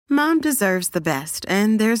Mom deserves the best,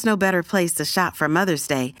 and there's no better place to shop for Mother's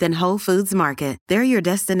Day than Whole Foods Market. They're your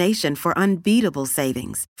destination for unbeatable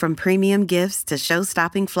savings, from premium gifts to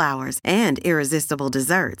show-stopping flowers and irresistible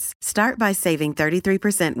desserts. Start by saving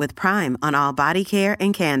 33% with Prime on all body care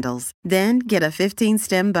and candles. Then get a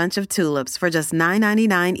 15-stem bunch of tulips for just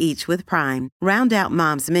 $9.99 each with Prime. Round out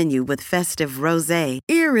Mom's menu with festive rosé,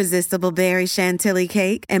 irresistible berry chantilly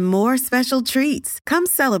cake, and more special treats. Come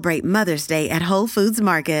celebrate Mother's Day at Whole Foods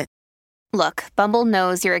Market. Look, Bumble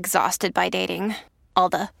knows you're exhausted by dating. All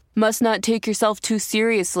the must not take yourself too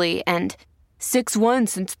seriously and 6'1"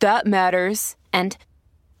 since that matters. And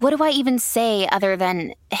what do I even say other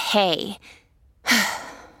than hey?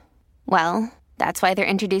 Well, that's why they're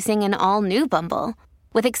introducing an all-new Bumble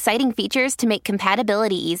with exciting features to make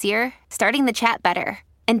compatibility easier, starting the chat better,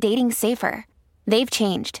 and dating safer. They've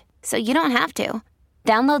changed, so you don't have to.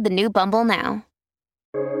 Download the new Bumble now.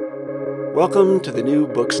 Welcome to the New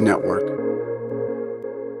Books Network.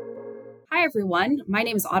 Hi, everyone. My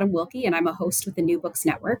name is Autumn Wilkie, and I'm a host with the New Books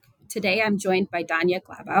Network. Today, I'm joined by Danya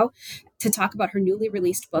Glabow to talk about her newly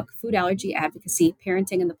released book, Food Allergy Advocacy,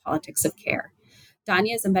 Parenting and the Politics of Care.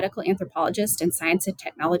 Danya is a medical anthropologist and science and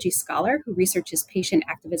technology scholar who researches patient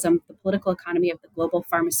activism, the political economy of the global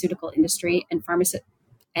pharmaceutical industry, and feminist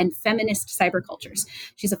cybercultures.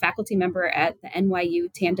 She's a faculty member at the NYU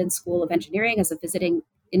Tandon School of Engineering as a visiting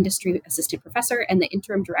industry assistant professor and the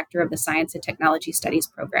interim director of the Science and Technology Studies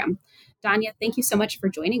program. Danya, thank you so much for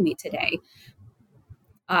joining me today.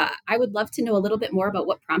 I would love to know a little bit more about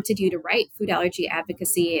what prompted you to write Food Allergy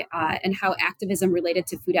Advocacy and how activism related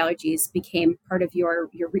to food allergies became part of your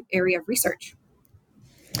area of research.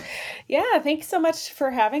 Yeah, thanks so much for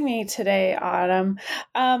having me today, Autumn.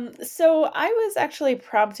 So I was actually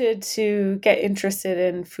prompted to get interested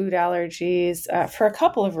in food allergies for a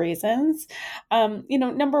couple of reasons.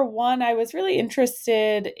 Number one, I was really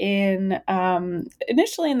interested in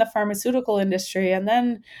initially in the pharmaceutical industry, and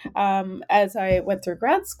then as I went through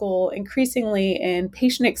grad school, increasingly in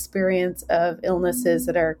patient experience of illnesses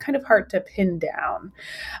that are kind of hard to pin down.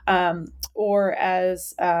 Or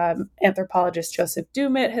as anthropologist Joseph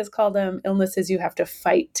Dummett has called them, illnesses you have to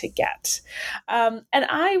fight to get. And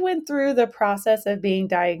I went through the process of being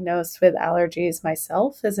diagnosed with allergies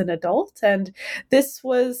myself as an adult. And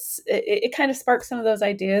it kind of sparked some of those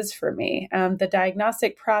ideas for me. The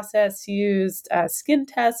diagnostic process used skin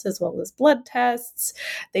tests as well as blood tests.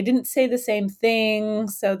 They didn't say the same thing.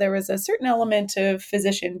 So there was a certain element of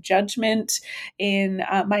physician judgment in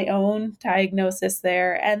my own diagnosis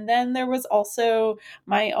there. And then there was also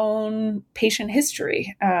my own patient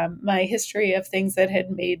history, my history of things that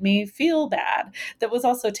had made me feel bad that was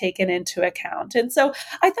also taken into account. And so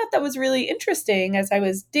I thought that was really interesting as I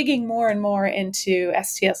was digging more and more into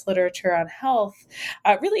STS literature on health,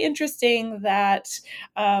 really interesting that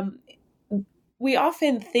we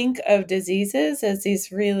often think of diseases as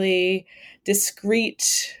these really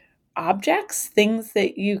discrete objects, things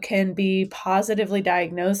that you can be positively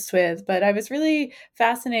diagnosed with. But I was really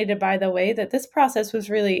fascinated by the way that this process was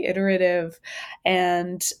really iterative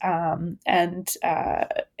and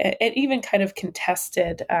even kind of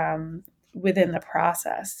contested within the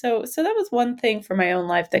process. So that was one thing for my own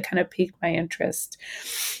life that kind of piqued my interest.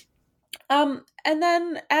 And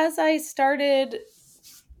then as I started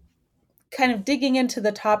kind of digging into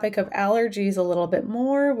the topic of allergies a little bit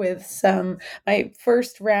more with my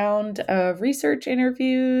first round of research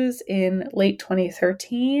interviews in late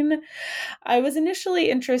 2013, I was initially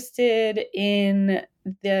interested in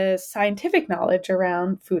the scientific knowledge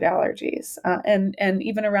around food allergies and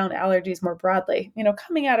even around allergies more broadly.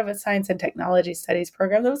 Coming out of a science and technology studies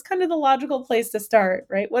program, that was kind of the logical place to start,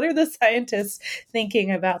 right? What are the scientists thinking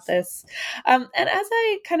about this? And as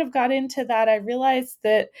I kind of got into that, I realized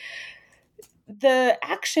that the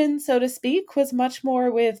action, so to speak, was much more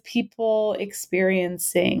with people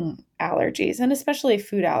experiencing allergies, and especially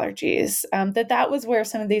food allergies, that was where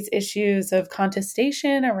some of these issues of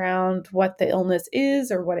contestation around what the illness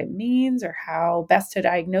is or what it means or how best to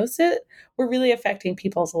diagnose it were really affecting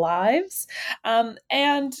people's lives.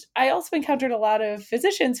 And I also encountered a lot of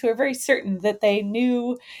physicians who were very certain that they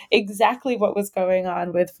knew exactly what was going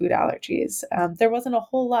on with food allergies. There wasn't a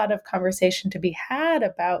whole lot of conversation to be had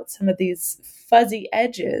about some of these fuzzy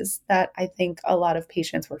edges that I think a lot of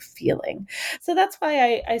patients were feeling. So that's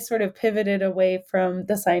why I sort of pivoted away from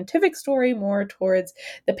the scientific story more towards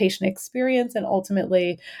the patient experience and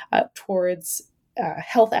ultimately towards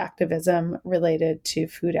health activism related to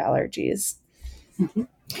food allergies. Mm-hmm.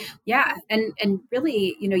 Yeah, and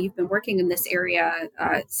really, you've been working in this area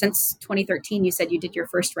since 2013. You said you did your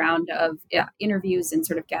first round of interviews and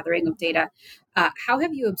sort of gathering of data. How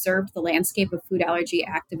have you observed the landscape of food allergy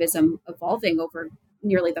activism evolving over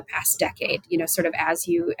nearly the past decade? Sort of as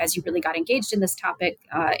you really got engaged in this topic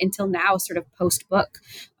until now, sort of post book.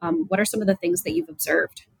 What are some of the things that you've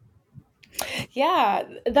observed? Yeah,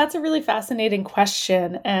 that's a really fascinating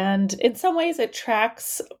question. And in some ways, it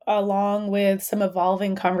tracks along with some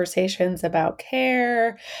evolving conversations about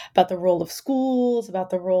care, about the role of schools,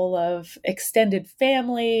 about the role of extended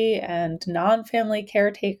family and non family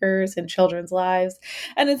caretakers in children's lives.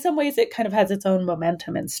 And in some ways, it kind of has its own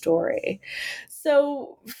momentum and story.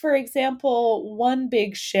 So, for example, one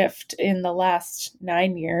big shift in the last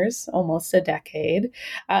 9 years, almost a decade,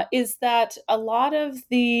 is that a lot of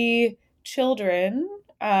the children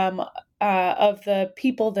of the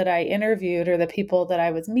people that I interviewed or the people that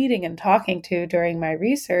I was meeting and talking to during my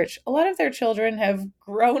research, a lot of their children have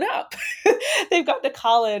grown up. They've gone to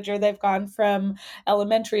college or they've gone from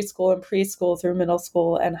elementary school and preschool through middle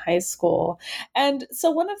school and high school. And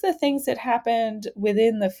so one of the things that happened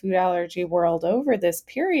within the food allergy world over this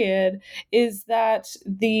period is that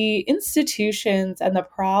the institutions and the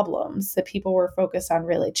problems that people were focused on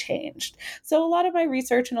really changed. So a lot of my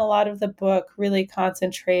research and a lot of the book really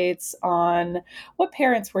concentrates on what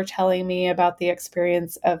parents were telling me about the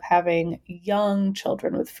experience of having young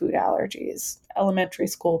children with food allergies, elementary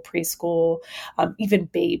school, preschool, even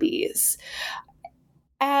babies.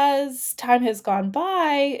 As time has gone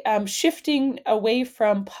by, shifting away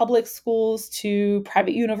from public schools to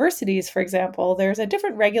private universities, for example, there's a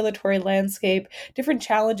different regulatory landscape, different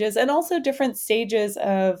challenges, and also different stages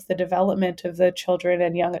of the development of the children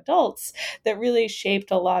and young adults that really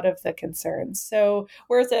shaped a lot of the concerns. So,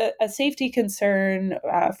 whereas a safety concern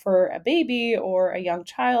for a baby or a young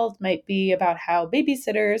child might be about how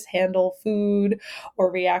babysitters handle food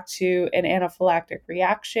or react to an anaphylactic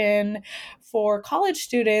reaction, for college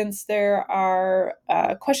students, there are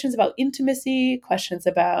questions about intimacy, questions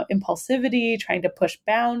about impulsivity, trying to push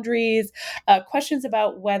boundaries, questions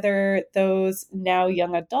about whether those now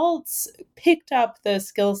young adults picked up the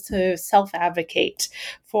skills to self-advocate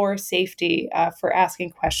for safety, for asking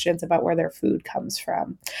questions about where their food comes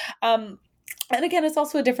from. And again, it's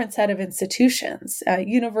also a different set of institutions.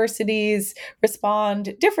 Universities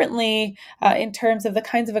respond differently in terms of the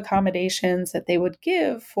kinds of accommodations that they would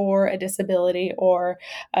give for a disability or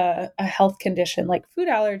a health condition like food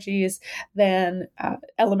allergies than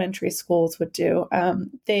elementary schools would do.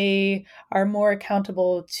 They are more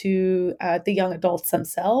accountable to the young adults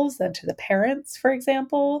themselves than to the parents, for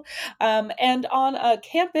example. And on a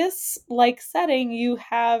campus-like setting, you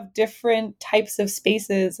have different types of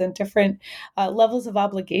spaces and different levels of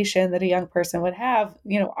obligation that a young person would have.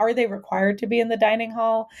 Are they required to be in the dining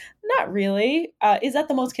hall? Not really. Is that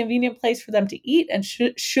the most convenient place for them to eat? And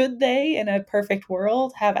should they, in a perfect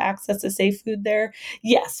world, have access to safe food there?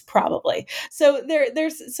 Yes, probably. So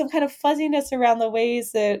there's some kind of fuzziness around the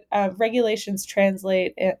ways that regulations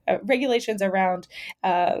translate, regulations around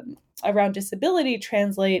disability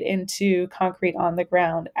translate into concrete on the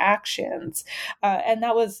ground actions. And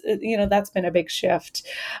that's been a big shift.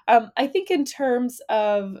 I think in terms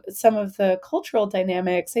of some of the cultural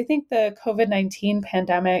dynamics, I think the COVID-19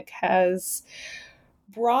 pandemic has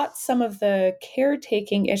brought some of the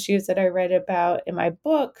caretaking issues that I read about in my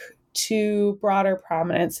book to broader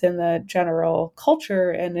prominence in the general culture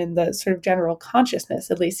and in the sort of general consciousness,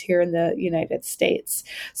 at least here in the United States.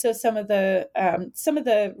 So some of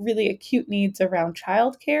the really acute needs around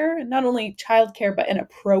childcare, not only childcare, but an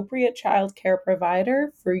appropriate childcare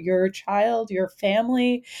provider for your child, your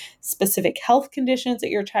family, specific health conditions that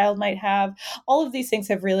your child might have. All of these things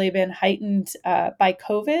have really been heightened by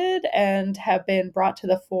COVID and have been brought to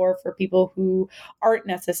the fore for people who aren't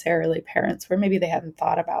necessarily parents, where maybe they hadn't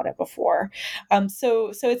thought about it before.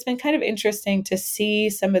 So it's been kind of interesting to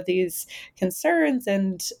see some of these concerns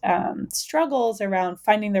and struggles around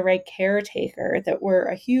finding the right caretaker that were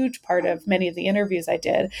a huge part of many of the interviews I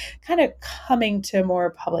did, kind of coming to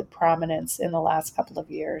more public prominence in the last couple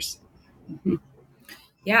of years. Mm-hmm.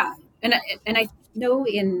 Yeah. And I know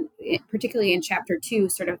particularly in chapter 2,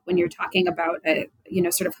 sort of when you're talking about,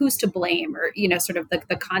 sort of who's to blame, or, sort of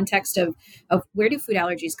the context of where do food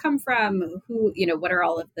allergies come from? What are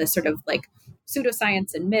all of the sort of like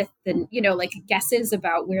pseudoscience and myth and, like guesses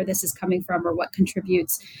about where this is coming from or what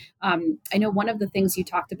contributes. I know one of the things you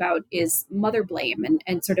talked about is mother blame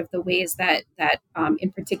and sort of the ways that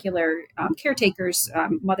in particular caretakers,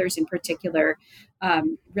 mothers in particular,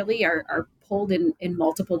 really are pulled in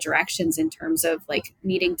multiple directions in terms of like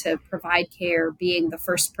needing to provide care, being the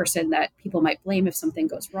first person that people might blame if something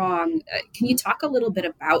goes wrong. Can you talk a little bit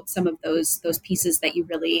about some of those pieces that you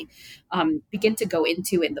really begin to go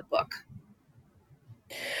into in the book?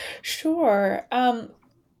 Sure.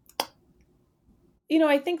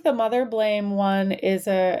 I think the mother blame one is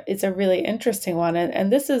a really interesting one,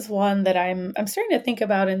 and this is one that I'm starting to think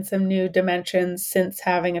about in some new dimensions since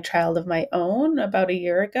having a child of my own about a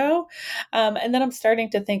year ago, and then I'm starting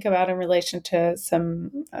to think about in relation to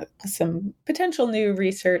some potential new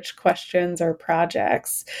research questions or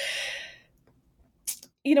projects.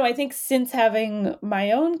 I think since having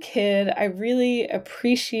my own kid, I really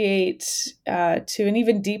appreciate to an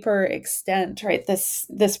even deeper extent, right?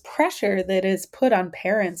 This pressure that is put on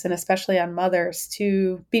parents and especially on mothers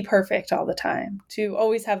to be perfect all the time, to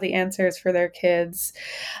always have the answers for their kids,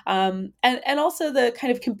 and also the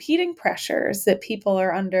kind of competing pressures that people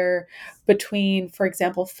are under between, for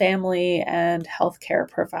example, family and healthcare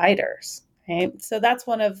providers. Right. So that's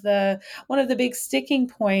one of the big sticking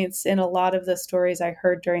points in a lot of the stories I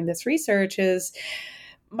heard during this research is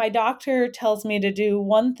my doctor tells me to do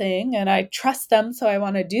one thing and I trust them, so I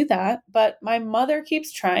want to do that. But my mother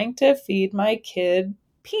keeps trying to feed my kid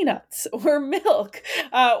peanuts or milk,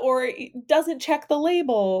 or doesn't check the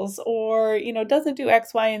labels, or doesn't do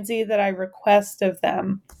X, Y, and Z that I request of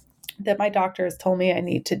them, that my doctor has told me I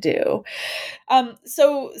need to do.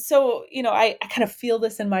 I kind of feel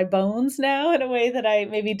this in my bones now in a way that I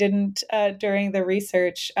maybe didn't during the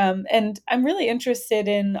research. And I'm really interested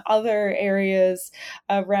in other areas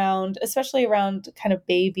especially around kind of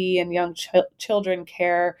baby and young children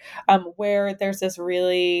care, where there's this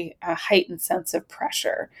really heightened sense of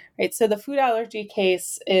pressure, right? So the food allergy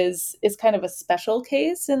case is kind of a special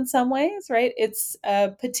case in some ways, right? It's a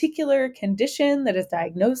particular condition that is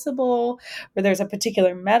diagnosable, where there's a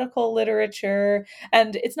particular medical literature,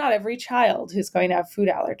 and it's not every child who's going to have food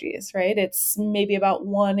allergies, right? It's maybe about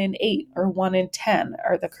 1 in 8 or 1 in 10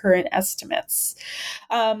 are the current estimates.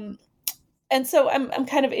 And so I'm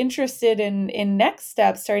kind of interested in next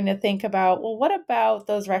steps, starting to think about, well, what about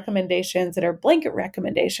those recommendations that are blanket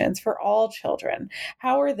recommendations for all children?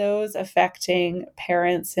 How are those affecting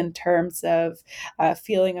parents in terms of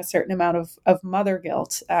feeling a certain amount of mother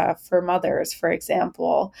guilt for mothers, for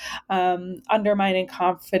example, undermining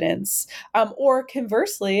confidence, or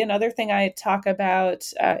conversely, another thing I talk about,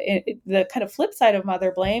 the kind of flip side of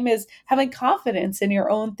mother blame is having confidence in your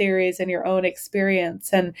own theories and your own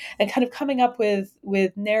experience, and kind of coming up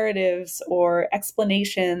with narratives or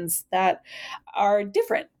explanations that are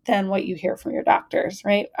different than what you hear from your doctors,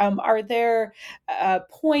 right? Are there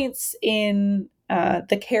points in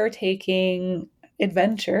the caretaking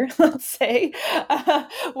adventure, let's say,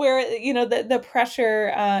 where the pressure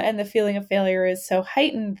and the feeling of failure is so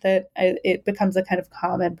heightened that it becomes a kind of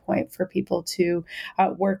common point for people to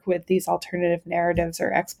work with these alternative narratives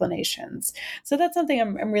or explanations. So that's something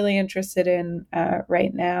I'm really interested in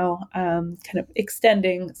right now, kind of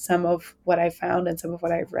extending some of what I found and some of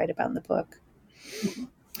what I write about in the book.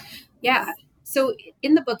 Yeah. So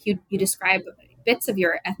in the book, you describe bits of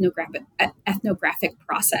your ethnographic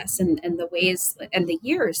process and the ways and the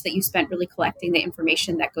years that you spent really collecting the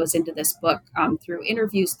information that goes into this book, through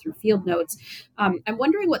interviews, through field notes. I'm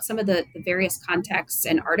wondering what some of the various contexts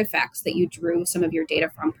and artifacts that you drew some of your data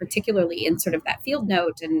from, particularly in sort of that field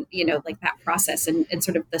note and, like that process and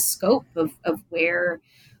sort of the scope of where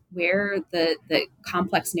the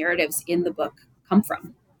complex narratives in the book come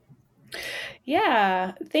from.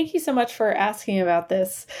 Yeah, thank you so much for asking about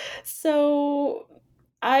this. So,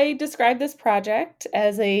 I describe this project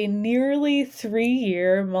as a nearly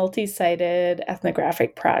 3-year multi-sited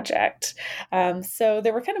ethnographic project. So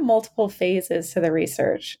there were kind of multiple phases to the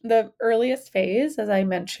research. The earliest phase, as I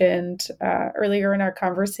mentioned earlier in our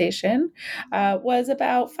conversation, was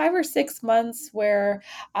about 5 or 6 months where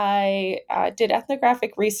I did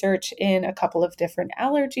ethnographic research in a couple of different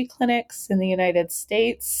allergy clinics in the United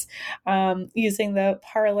States, using the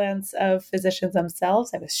parlance of physicians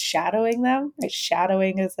themselves. I was shadowing them.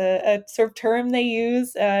 Shadowing is a sort of term they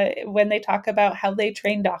use when they talk about how they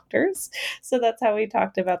train doctors. So that's how we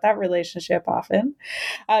talked about that relationship often.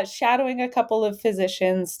 Shadowing a couple of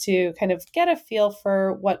physicians to kind of get a feel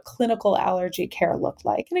for what clinical allergy care looked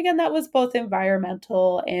like. And again, that was both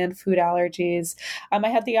environmental and food allergies. I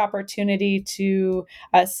had the opportunity to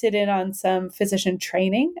sit in on some physician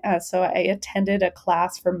training. So I attended a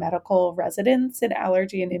class for medical residents in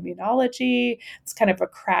allergy and immunology. It's kind of a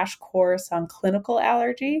crash course on clinical allergy,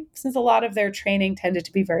 since a lot of their training tended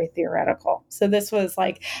to be very theoretical. So this was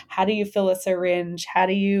like, how do you fill a syringe? How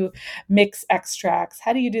do you mix extracts?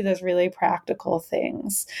 How do you do those really practical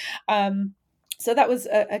things? So that was,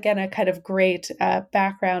 again, a kind of great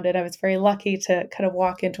background, and I was very lucky to kind of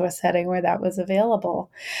walk into a setting where that was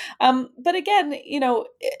available. But again,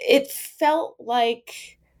 it felt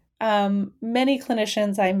like many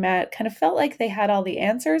clinicians I met kind of felt like they had all the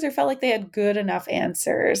answers, or felt like they had good enough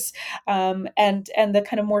answers. And the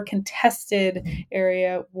kind of more contested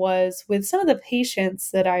area was with some of the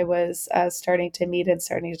patients that I was starting to meet and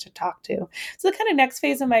starting to talk to. So the kind of next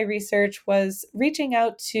phase of my research was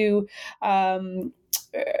um,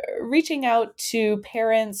 reaching out to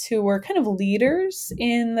parents who were kind of leaders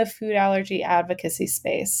in the food allergy advocacy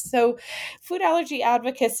space. So, food allergy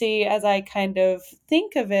advocacy, as I kind of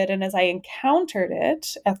think of it and as I encountered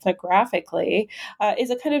it ethnographically, is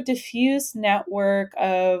a kind of diffuse network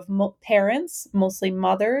of parents, mostly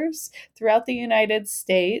mothers, throughout the United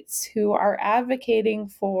States who are advocating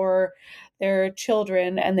for their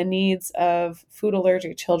children and the needs of food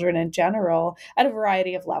allergic children in general at a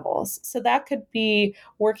variety of levels. So that could be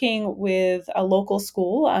working with a local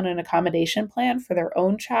school on an accommodation plan for their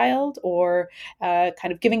own child, or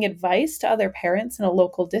kind of giving advice to other parents in a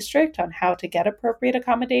local district on how to get appropriate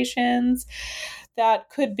accommodations. That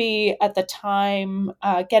could be, at the time,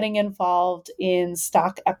 getting involved in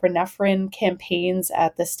stock epinephrine campaigns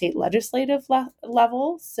at the state legislative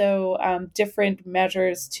level. So different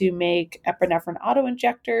measures to make epinephrine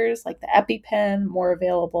autoinjectors like the EpiPen more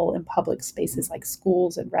available in public spaces like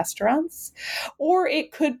schools and restaurants. Or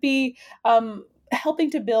it could be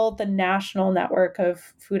helping to build the national network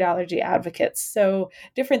of food allergy advocates. So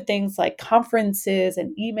different things like conferences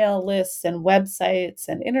and email lists and websites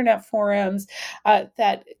and internet forums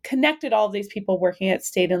that connected all of these people working at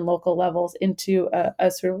state and local levels into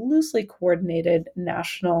a sort of loosely coordinated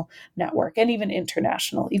national network, and even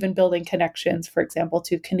international, even building connections, for example,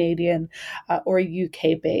 to Canadian or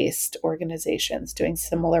UK-based organizations doing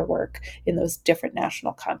similar work in those different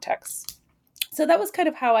national contexts. So that was kind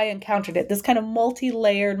of how I encountered it, this kind of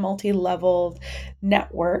multi-layered, multi-leveled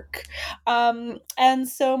network. And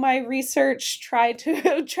so my research tried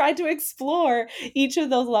to explore each of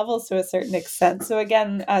those levels to a certain extent. So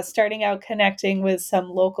again, starting out connecting with some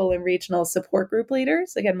local and regional support group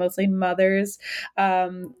leaders, again, mostly mothers,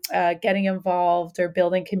 getting involved or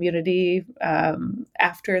building community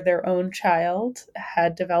after their own child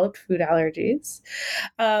had developed food allergies.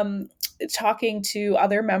 Talking to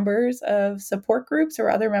other members of support groups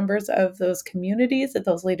or other members of those communities that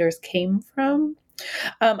those leaders came from.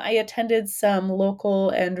 I attended some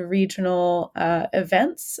local and regional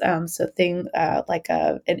events. So thing like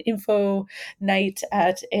an info night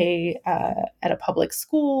at a public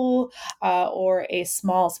school, or a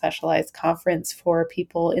small specialized conference for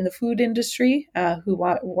people in the food industry who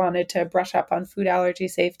wanted to brush up on food allergy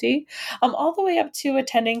safety, all the way up to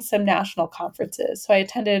attending some national conferences. So I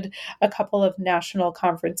attended a couple of national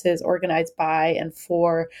conferences organized by and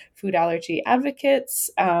for food allergy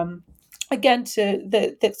advocates. Again,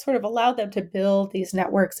 that sort of allowed them to build these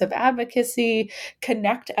networks of advocacy,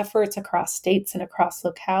 connect efforts across states and across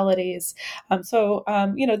localities. These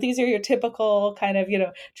are your typical kind of,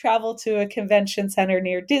 travel to a convention center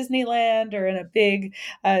near Disneyland or in a big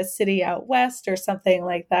city out west or something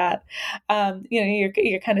like that.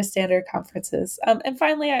 Your kind of standard conferences. And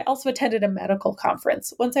finally, I also attended a medical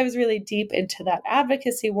conference. Once I was really deep into that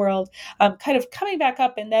advocacy world, kind of coming back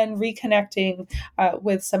up and then reconnecting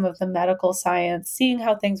with some of the medical science, seeing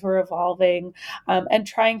how things were evolving, and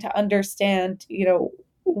trying to understand,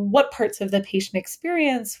 what parts of the patient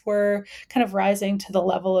experience were kind of rising to the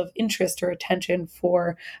level of interest or attention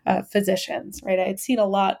for physicians, right? I had seen a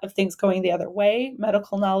lot of things going the other way,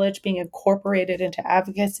 medical knowledge being incorporated into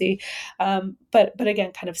advocacy, but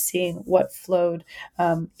again, kind of seeing what flowed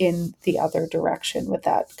in the other direction with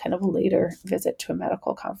that kind of later visit to a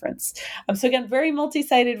medical conference. So again, very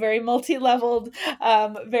multi-sided, very multi-leveled,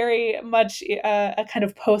 very much a kind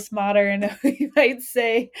of postmodern, you might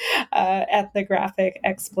say, ethnographic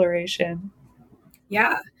exploration.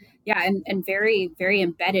 Yeah. And very, very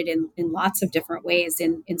embedded in lots of different ways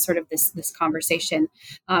in sort of this conversation.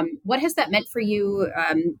 What has that meant for you,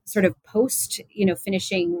 sort of post,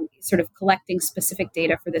 finishing, sort of collecting specific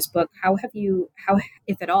data for this book? How,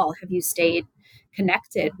 if at all, have you stayed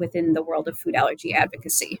connected within the world of food allergy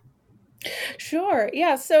advocacy? Sure.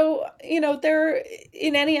 Yeah. So, there,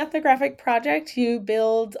 in any ethnographic project, you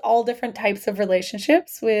build all different types of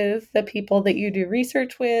relationships with the people that you do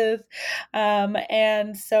research with.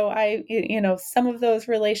 And so some of those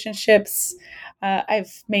relationships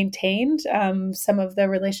I've maintained. Some of the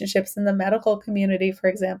relationships in the medical community, for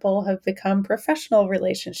example, have become professional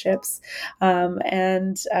relationships,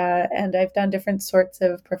 and I've done different sorts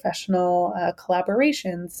of professional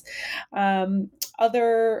collaborations.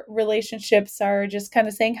 Other relationships are just kind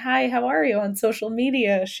of saying, hi, how are you on social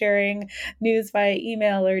media, sharing news via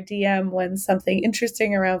email or DM when something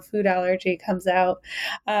interesting around food allergy comes out.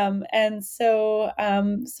 So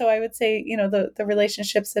I would say, the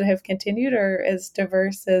relationships that have continued are as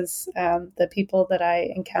diverse as the people that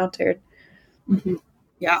I encountered. Mm-hmm.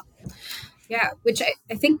 Yeah. Yeah, which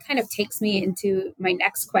I think kind of takes me into my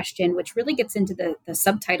next question, which really gets into the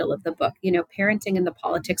subtitle of the book, parenting and the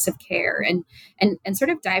politics of care, and sort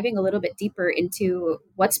of diving a little bit deeper into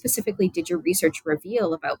what specifically did your research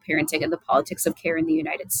reveal about parenting and the politics of care in the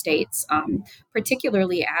United States,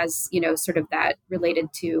 particularly as, sort of that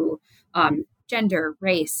related to gender,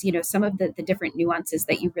 race, some of the different nuances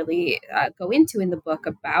that you really go into in the book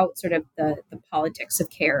about sort of the politics of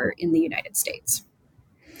care in the United States.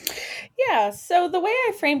 Yeah, so the way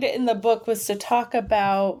I framed it in the book was to talk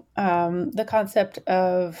about the concept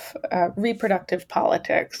of reproductive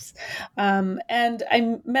politics. And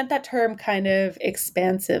I meant that term kind of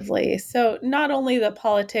expansively. So not only the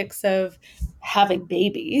politics of having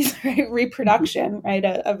babies, right? Reproduction, right?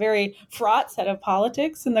 A very fraught set of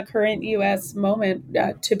politics in the current US moment,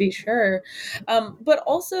 to be sure, but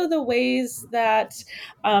also the ways that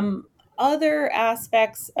other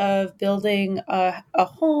aspects of building a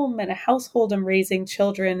home and a household and raising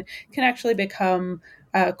children can actually become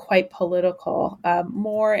quite political,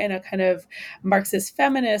 more in a kind of Marxist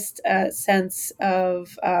feminist sense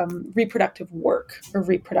of reproductive work or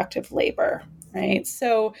reproductive labor. Right.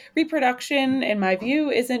 So reproduction, in my view,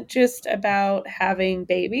 isn't just about having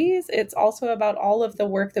babies. It's also about all of the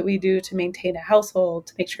work that we do to maintain a household,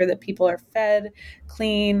 to make sure that people are fed,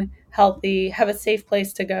 clean, healthy, have a safe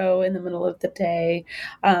place to go in the middle of the day,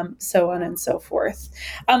 so on and so forth.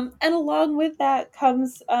 And along with that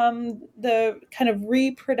comes the kind of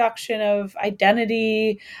reproduction of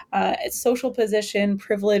identity, social position,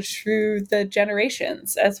 privilege through the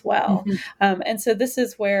generations as well. Mm-hmm. And so this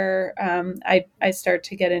is where I start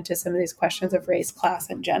to get into some of these questions of race, class,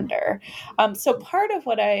 and gender. So part of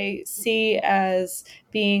what I see as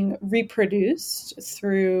being reproduced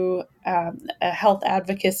through a health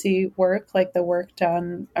advocacy work, like the work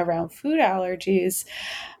done around food allergies,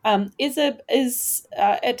 is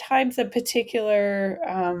at times a particular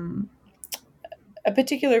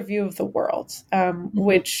view of the world,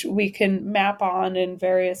 which we can map on in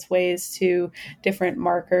various ways to different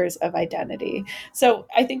markers of identity. So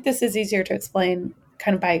I think this is easier to explain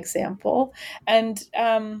kind of by example. And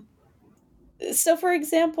so, for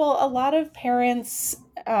example, a lot of parents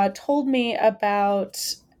told me about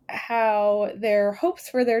how their hopes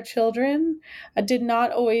for their children did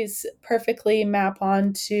not always perfectly map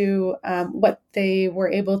onto what they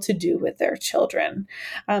were able to do with their children.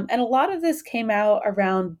 And a lot of this came out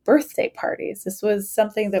around birthday parties. This was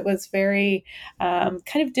something that was very kind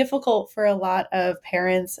of difficult for a lot of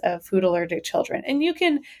parents of food allergic children. And you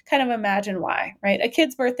can kind of imagine why, right? A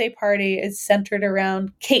kid's birthday party is centered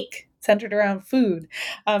around cake, centered around food.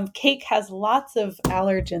 Cake has lots of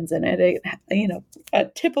allergens in it. A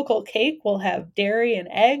typical cake will have dairy and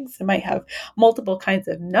eggs. It might have multiple kinds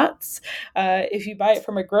of nuts. If you buy it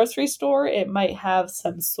from a grocery store, it might have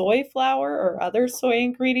some soy flour or other soy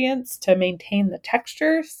ingredients to maintain the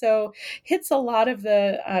texture. So hits a lot of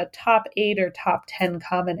the top 8 or top 10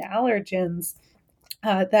 common allergens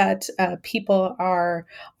that people are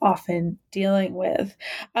often dealing with.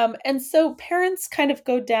 And so parents kind of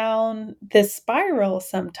go down this spiral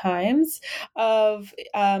sometimes of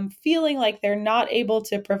feeling like they're not able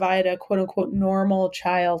to provide a quote unquote normal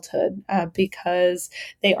childhood because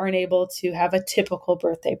they aren't able to have a typical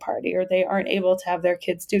birthday party, or they aren't able to have their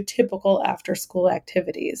kids do typical after school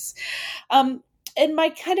activities. And my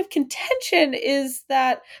kind of contention is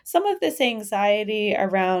that some of this anxiety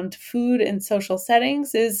around food and social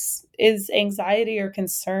settings is anxiety or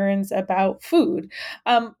concerns about food.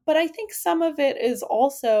 But I think some of it is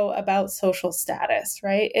also about social status,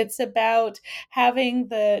 right? It's about having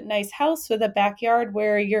the nice house with a backyard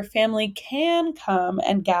where your family can come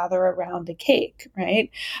and gather around a cake, right?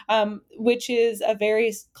 Which is a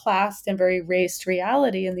very classed and very raced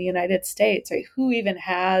reality in the United States, right? Who even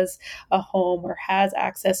has a home or has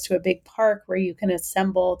access to a big park where you can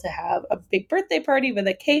assemble to have a big birthday party with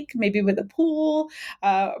a cake, maybe with a pool,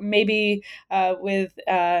 maybe maybe with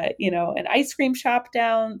an ice cream shop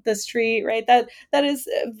down the street, right? That is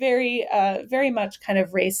very much kind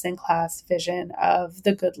of race and class vision of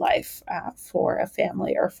the good life for a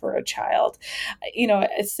family or for a child.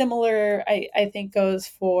 A similar, I think, goes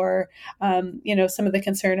for some of the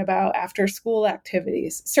concern about after school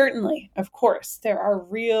activities. Certainly, of course, there are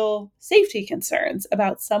real safety concerns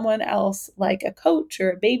about someone else, like a coach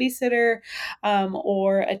or a babysitter,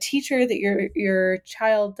 or a teacher that your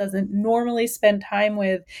child doesn't normally spend time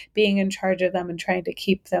with, being in charge of them and trying to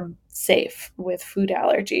keep them safe with food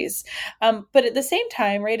allergies. But at the same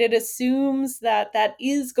time, right, it assumes that that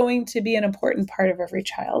is going to be an important part of every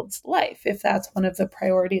child's life, if that's one of the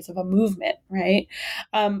priorities of a movement, right?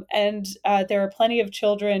 And there are plenty of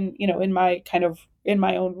children, in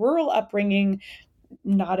my own rural upbringing.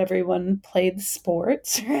 Not everyone played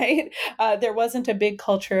sports, right? There wasn't a big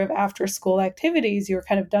culture of after school activities. You were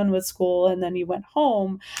kind of done with school and then you went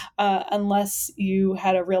home, unless you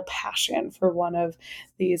had a real passion for one of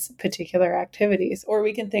these particular activities. Or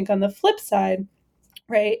we can think on the flip side,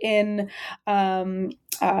 right? In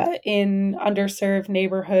underserved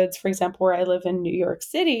neighborhoods, for example, where I live in New York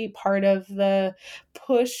City, part of the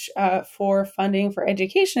push for funding for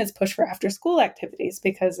education is push for after school activities,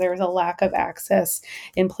 because there's a lack of access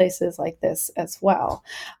in places like this as well.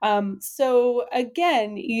 So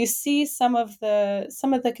again, you see some of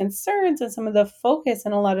the concerns and some of the focus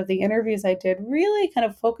in a lot of the interviews I did really kind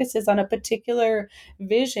of focuses on a particular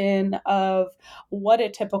vision of what a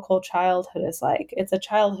typical childhood is like. It's a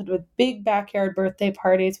childhood with big backyard birthday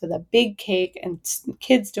parties with a big cake and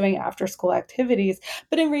kids doing after school activities.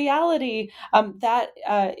 But in reality, that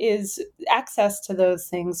is access to those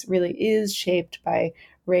things really is shaped by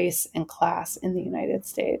race and class in the United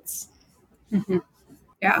States. Mm-hmm.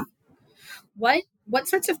 Yeah. What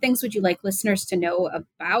sorts of things would you like listeners to know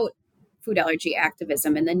about food allergy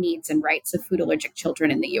activism and the needs and rights of food allergic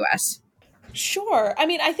children in the U.S.? Sure. I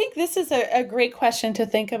mean, I think this is a great question to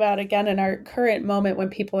think about again in our current moment when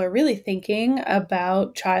people are really thinking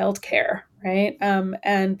about childcare, right?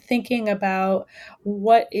 And thinking about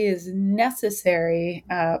what is necessary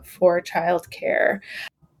for childcare.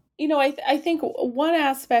 I think one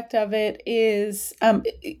aspect of it is,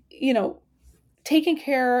 taking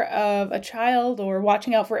care of a child or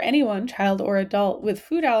watching out for anyone, child or adult, with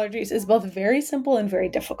food allergies is both very simple and very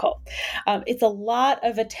difficult. It's a lot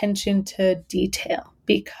of attention to detail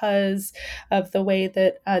because of the way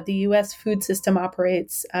that the U.S. food system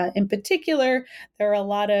operates. In particular, there are a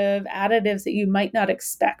lot of additives that you might not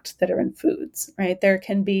expect that are in foods, right? There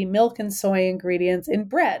can be milk and soy ingredients in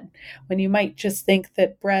bread, when you might just think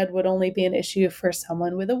that bread would only be an issue for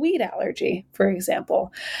someone with a wheat allergy, for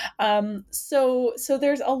example. So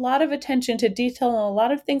there's a lot of attention to detail and a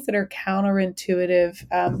lot of things that are counterintuitive,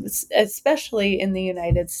 especially in the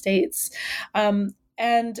United States.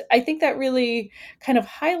 And I think that really kind of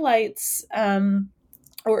highlights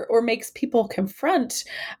or makes people confront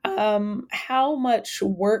how much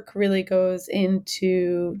work really goes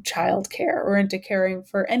into childcare or into caring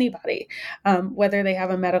for anybody, whether they have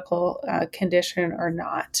a medical condition or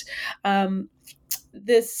not.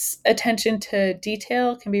 This attention to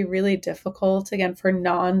detail can be really difficult, again, for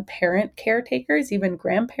non-parent caretakers, even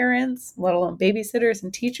grandparents, let alone babysitters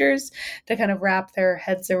and teachers, to kind of wrap their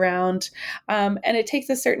heads around. And it takes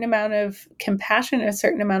a certain amount of compassion, a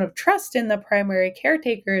certain amount of trust in the primary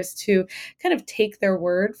caretakers to kind of take their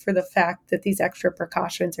word for the fact that these extra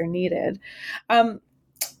precautions are needed. I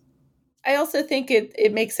also think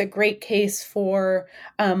it makes a great case for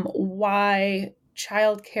why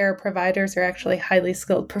childcare providers are actually highly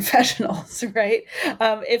skilled professionals, right?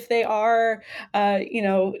 If they are,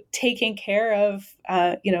 taking care of,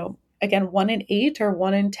 again, 1 in 8 or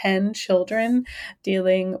 1 in 10 children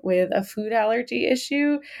dealing with a food allergy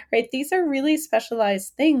issue, right? These are really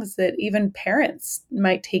specialized things that even parents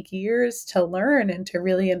might take years to learn and to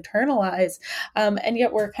really internalize. And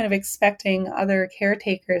yet we're kind of expecting other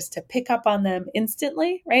caretakers to pick up on them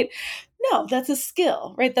instantly, right? No, that's a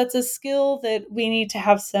skill, right? That's a skill that we need to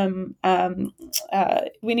have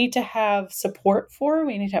we need to have support for.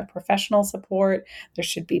 We need to have professional support. There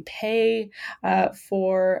should be pay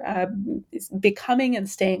for becoming and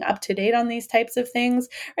staying up to date on these types of things,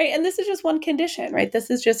 right? And this is just one condition, right?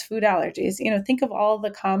 This is just food allergies. Think of all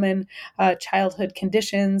the common childhood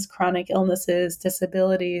conditions, chronic illnesses,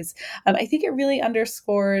 disabilities. I think it really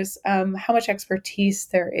underscores how much expertise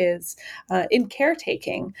there is in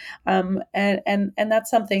caretaking. And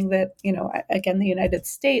that's something that, again, the United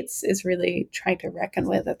States is really trying to reckon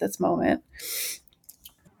with at this moment.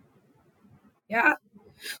 Yeah.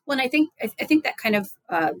 Well, and I think that kind of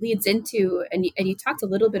leads into, and you talked a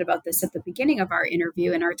little bit about this at the beginning of our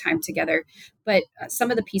interview and our time together, but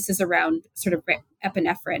some of the pieces around sort of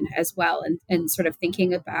epinephrine as well, and sort of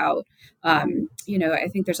thinking about, I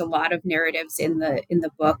think there's a lot of narratives in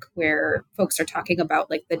the book where folks are talking about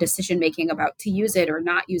like the decision making about to use it or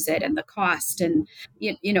not use it, and the cost, and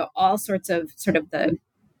all sorts of sort of the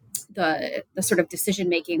sort of decision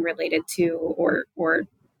making related to, or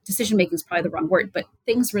decision making is probably the wrong word, but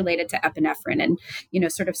things related to epinephrine, and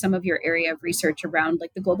sort of some of your area of research around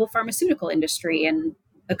like the global pharmaceutical industry and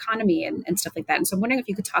economy and stuff like that. And so I'm wondering if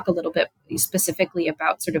you could talk a little bit specifically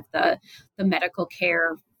about sort of the medical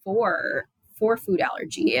care for food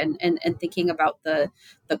allergy, and thinking about the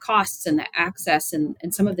costs and the access, and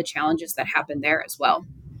some of the challenges that happen there as well.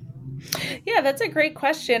 Yeah, that's a great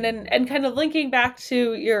question. And kind of linking back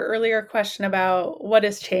to your earlier question about what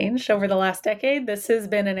has changed over the last decade, this has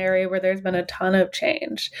been an area where there's been a ton of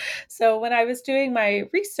change. So when I was doing my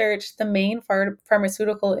research, the main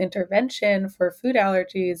pharmaceutical intervention for food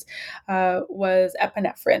allergies was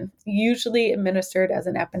epinephrine, usually administered as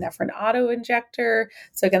an epinephrine auto-injector.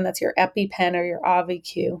 So again, that's your EpiPen or your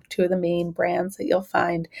Auvi-Q, two of the main brands that you'll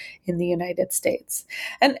find in the United States.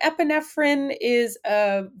 And epinephrine is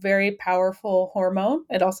a very powerful hormone.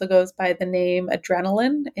 It also goes by the name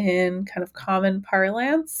adrenaline in kind of common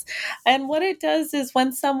parlance. And what it does is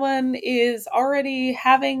when someone is already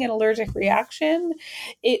having an allergic reaction,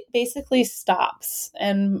 it basically stops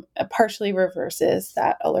and partially reverses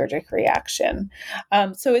that allergic reaction.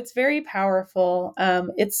 So it's very powerful.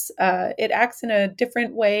 It acts in a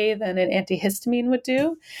different way than an antihistamine would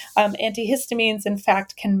do. Antihistamines, in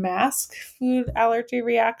fact, can mask food allergy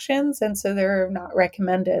reactions, and so they're not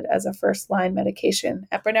recommended as a first-line medication.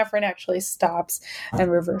 Epinephrine actually stops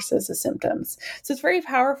and reverses the symptoms. So it's very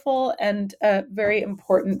powerful and very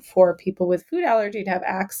important for people with food allergy to have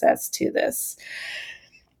access to this.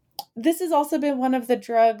 This has also been one of the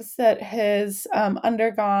drugs that has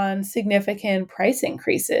undergone significant price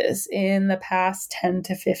increases in the past 10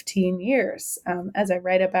 to 15 years. As I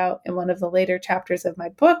write about in one of the later chapters of my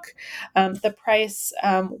book, the price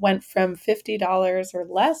went from $50 or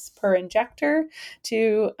less per injector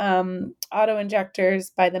to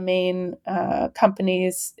auto-injectors by the main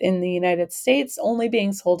companies in the United States only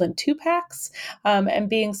being sold in 2-packs and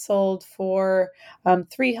being sold for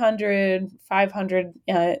 $300,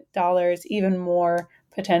 $500, even more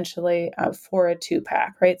potentially for a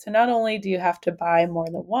 2-pack, right? So not only do you have to buy more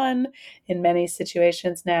than one in many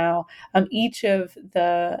situations now, each of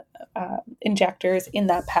the injectors in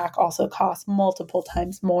that pack also costs multiple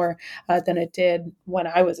times more than it did when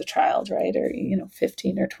I was a child, right? Or,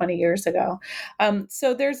 15 or 20 years ago.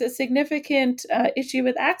 So there's a significant issue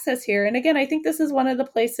with access here. And again, I think this is one of the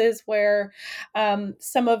places where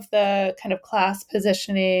some of the kind of class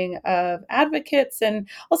positioning of advocates and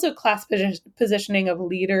also class positioning of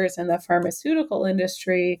leaders in the pharmaceutical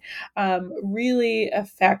industry really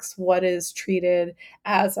affects what is treated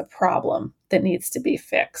as a problem that needs to be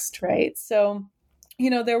fixed, right? So,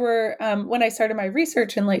 there were, when I started my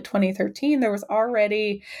research in late 2013, there was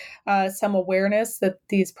already some awareness that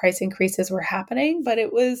these price increases were happening, but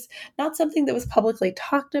it was not something that was publicly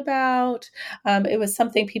talked about. It was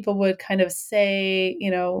something people would kind of say,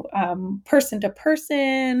 person to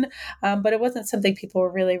person, but it wasn't something people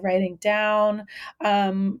were really writing down.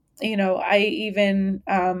 I even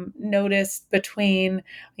noticed between,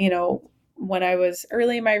 when I was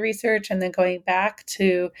early in my research and then going back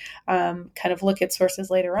to kind of look at sources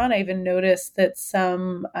later on, I even noticed that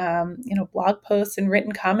some, blog posts and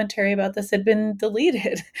written commentary about this had been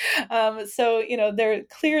deleted. So, they're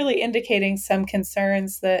clearly indicating some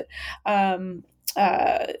concerns that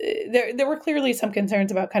there were clearly some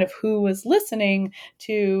concerns about kind of who was listening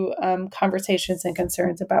to conversations and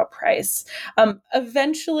concerns about price.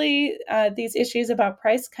 Eventually, these issues about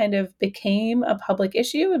price kind of became a public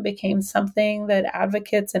issue and became something that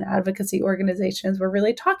advocates and advocacy organizations were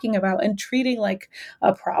really talking about and treating like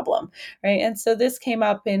a problem, right? And so this came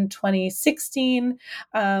up in 2016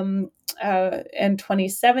 and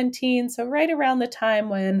 2017. So right around the time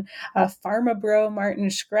when pharma bro Martin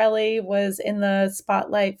Shkreli was in the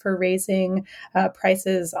spotlight for raising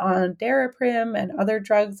prices on Daraprim and other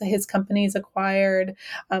drugs that his companies acquired,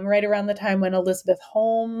 right around the time when Elizabeth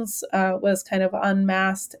Holmes was kind of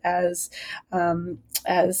unmasked as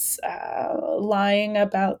lying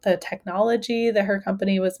about the technology that her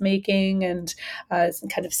company was making and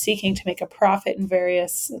kind of seeking to make a profit in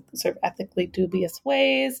various sort of ethically dubious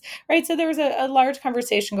ways, right? So there was a large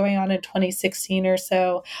conversation going on in 2016 or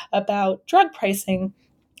so about drug pricing.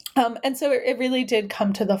 And so it really did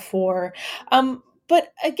come to the fore.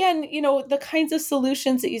 But again, the kinds of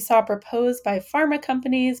solutions that you saw proposed by pharma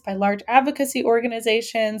companies, by large advocacy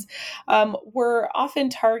organizations, were often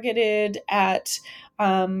targeted at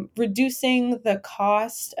reducing the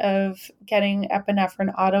cost of getting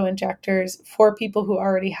epinephrine auto injectors for people who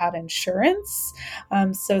already had insurance.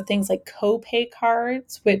 So things like copay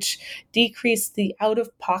cards, which decrease the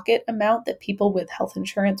out-of-pocket amount that people with health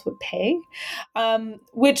insurance would pay,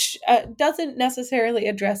 which doesn't necessarily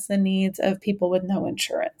address the needs of people with no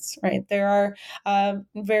insurance, right? There are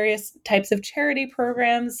various types of charity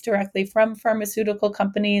programs directly from pharmaceutical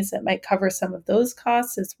companies that might cover some of those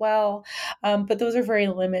costs as well, but those are very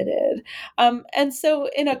limited. And so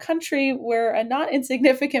in a country where a not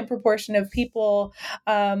insignificant proportion of people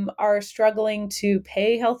are struggling to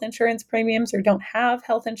pay health insurance premiums or don't have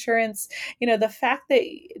health insurance, the fact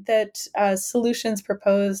that solutions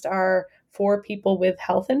proposed are for people with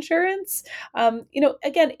health insurance,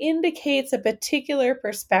 again, indicates a particular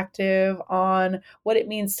perspective on what it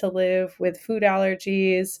means to live with food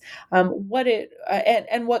allergies, and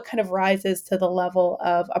what kind of rises to the level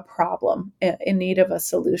of a problem in need of a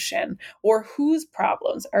solution, or whose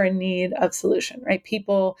problems are in need of solution, right?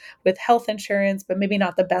 People with health insurance, but maybe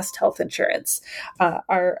not the best health insurance,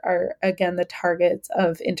 are again the targets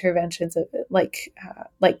of interventions like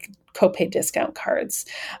copay discount cards,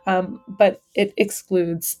 but it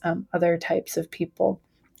excludes other types of people.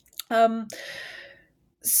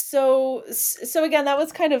 So again, that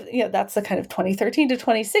was kind of, that's the kind of 2013 to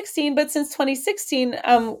 2016. But since 2016,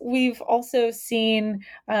 we've also seen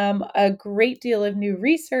a great deal of new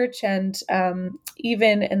research, and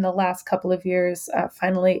even in the last couple of years,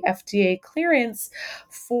 finally FDA clearance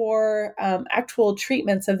for actual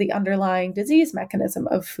treatments of the underlying disease mechanism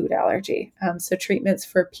of food allergy. So treatments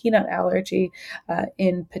for peanut allergy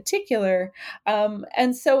in particular.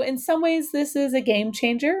 And so in some ways, this is a game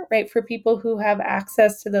changer, right, for people who have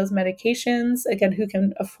access to those medications, again, who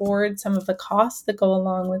can afford some of the costs that go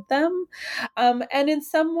along with them. And in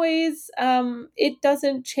some ways, it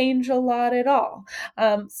doesn't change a lot at all.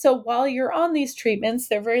 So while you're on these treatments,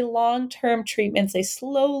 they're very long-term treatments. They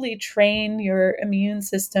slowly train your immune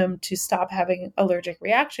system to stop having allergic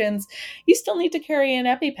reactions. You still need to carry an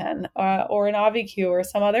EpiPen or an Auvi-Q or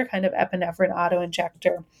some other kind of epinephrine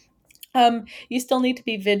auto-injector. You still need to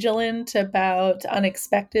be vigilant about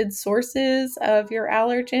unexpected sources of your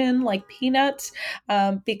allergen, like peanut,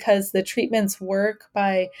 because the treatments work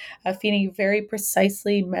by feeding you very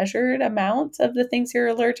precisely measured amounts of the things you're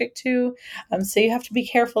allergic to. So you have to be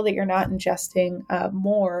careful that you're not ingesting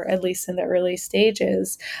more, at least in the early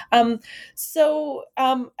stages. Again,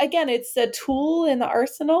 it's a tool in the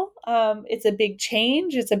arsenal. It's a big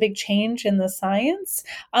change. It's a big change in the science,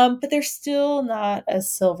 but there's still not a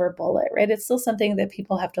silver bullet, right? It's still something that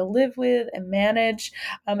people have to live with and manage,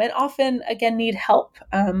 and often, again, need help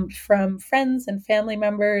from friends and family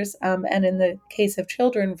members, and in the case of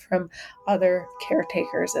children, from other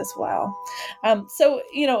caretakers as well. And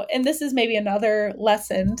this is maybe another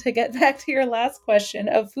lesson to get back to your last question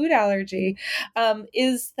of food allergy,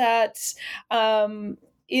 is that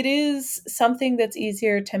it is something that's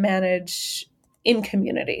easier to manage in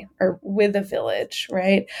community or with a village,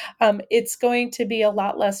 right? It's going to be a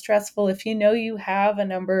lot less stressful if you know you have a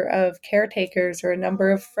number of caretakers or a number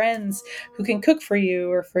of friends who can cook for you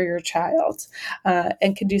or for your child,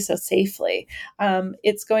 and can do so safely.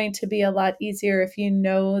 It's going to be a lot easier if you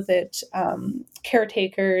know that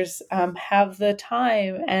caretakers have the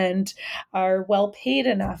time and are well paid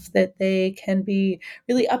enough that they can be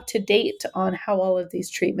really up to date on how all of these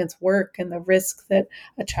treatments work and the risk that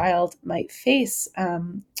a child might face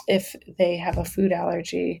if they have a food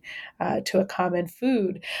allergy to a common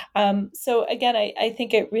food. So again, I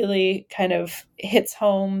think it really kind of hits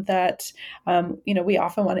home that, we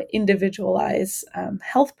often want to individualize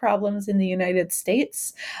health problems in the United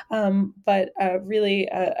States, but really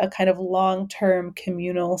a kind of long-term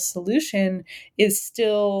communal solution is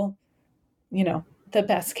still, the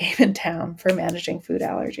best game in town for managing food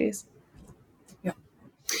allergies. Yeah.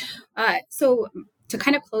 So to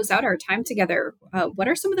kind of close out our time together, what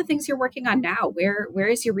are some of the things you're working on now? Where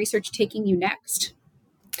is your research taking you next?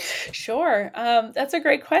 Sure. That's a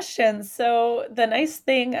great question. So the nice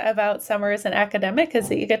thing about summer as an academic is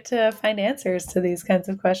that you get to find answers to these kinds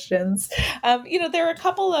of questions. There are a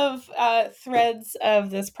couple of threads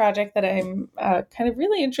of this project that I'm kind of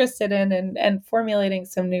really interested in and formulating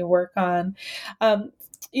some new work on.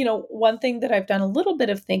 one thing that I've done a little bit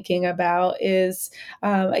of thinking about is,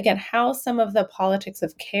 again, how some of the politics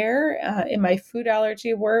of care in my food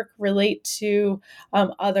allergy work relate to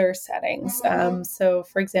other settings. So,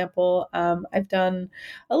 for example, I've done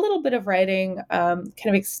a little bit of writing, kind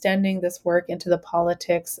of extending this work into the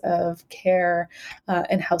politics of care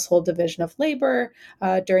and household division of labor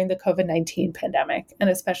during the COVID-19 pandemic, and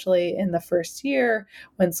especially in the first year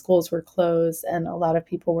when schools were closed and a lot of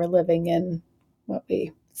people were living in what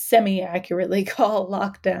we semi-accurately call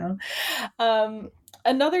lockdown.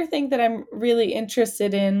 Another thing that I'm really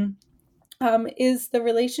interested in is the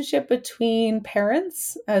relationship between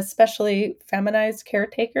parents, especially feminized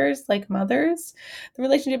caretakers like mothers, the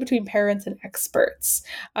relationship between parents and experts.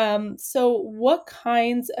 So what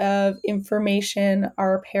kinds of information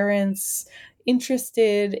are parents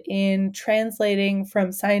interested in translating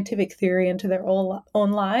from scientific theory into their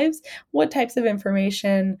own lives? What types of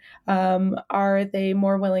information are they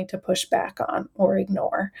more willing to push back on or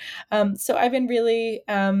ignore? So I've been really,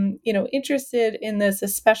 interested in this,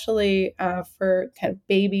 especially for kind of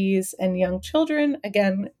babies and young children.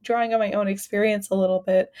 Again, drawing on my own experience a little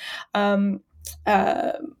bit.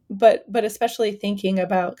 Uh, but especially thinking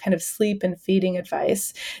about kind of sleep and feeding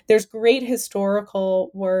advice. There's great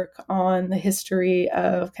historical work on the history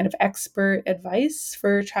of kind of expert advice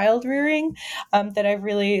for child rearing that I've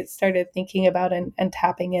really started thinking about and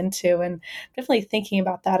tapping into, and definitely thinking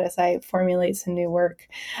about that as I formulate some new work.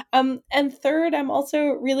 And third, I'm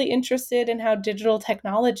also really interested in how digital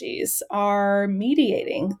technologies are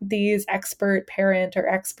mediating these expert parent or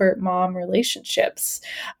expert mom relationships.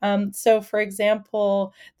 So, for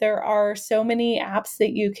example, there are so many apps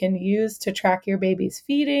that you can use to track your baby's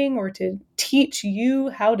feeding or to teach you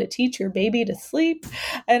how to teach your baby to sleep.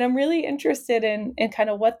 And I'm really interested in kind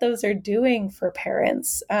of what those are doing for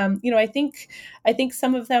parents. I think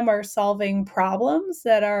some of them are solving problems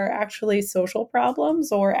that are actually social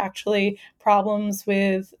problems or actually problems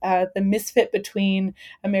with the misfit between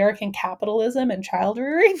American capitalism and child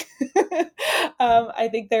rearing. I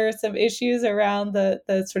think there are some issues around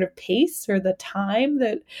the sort of pace or the time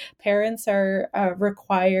that parents are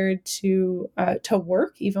required to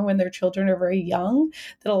work, even when their children are very young,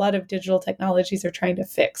 that a lot of digital technologies are trying to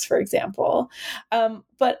fix, for example.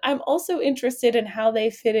 But I'm also interested in how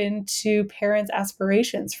they fit into parents'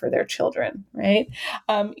 aspirations for their children, right?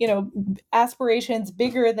 Aspirations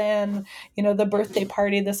bigger than, the birthday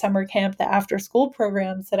party, the summer camp, the after school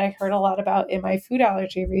programs that I heard a lot about in my food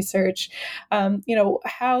allergy research.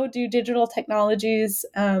 How do digital technologies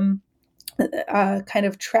kind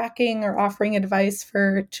of tracking or offering advice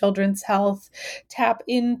for children's health tap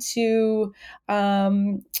into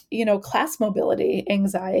class mobility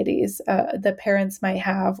anxieties that parents might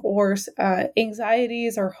have, or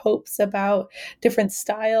anxieties or hopes about different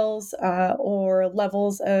styles or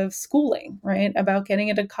levels of schooling, right? About getting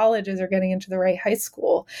into colleges or getting into the right high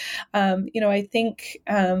school. I think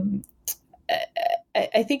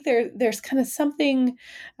I think there's kind of something,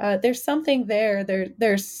 there's something there.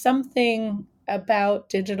 There's something about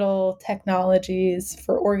digital technologies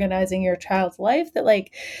for organizing your child's life that,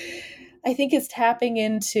 I think is tapping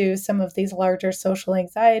into some of these larger social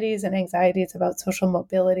anxieties and anxieties about social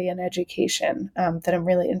mobility and education that I'm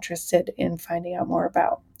really interested in finding out more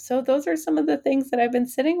about. So those are some of the things that I've been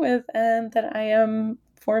sitting with and that I am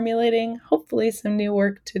formulating, hopefully, some new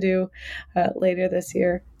work to do later this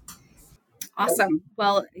year. Awesome.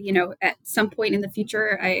 Well, at some point in the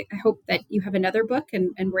future, I hope that you have another book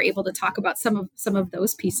and we're able to talk about some of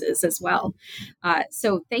those pieces as well.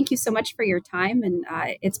 So thank you so much for your time. And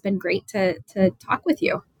it's been great to talk with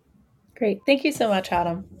you. Great. Thank you so much,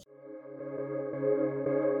 Adam.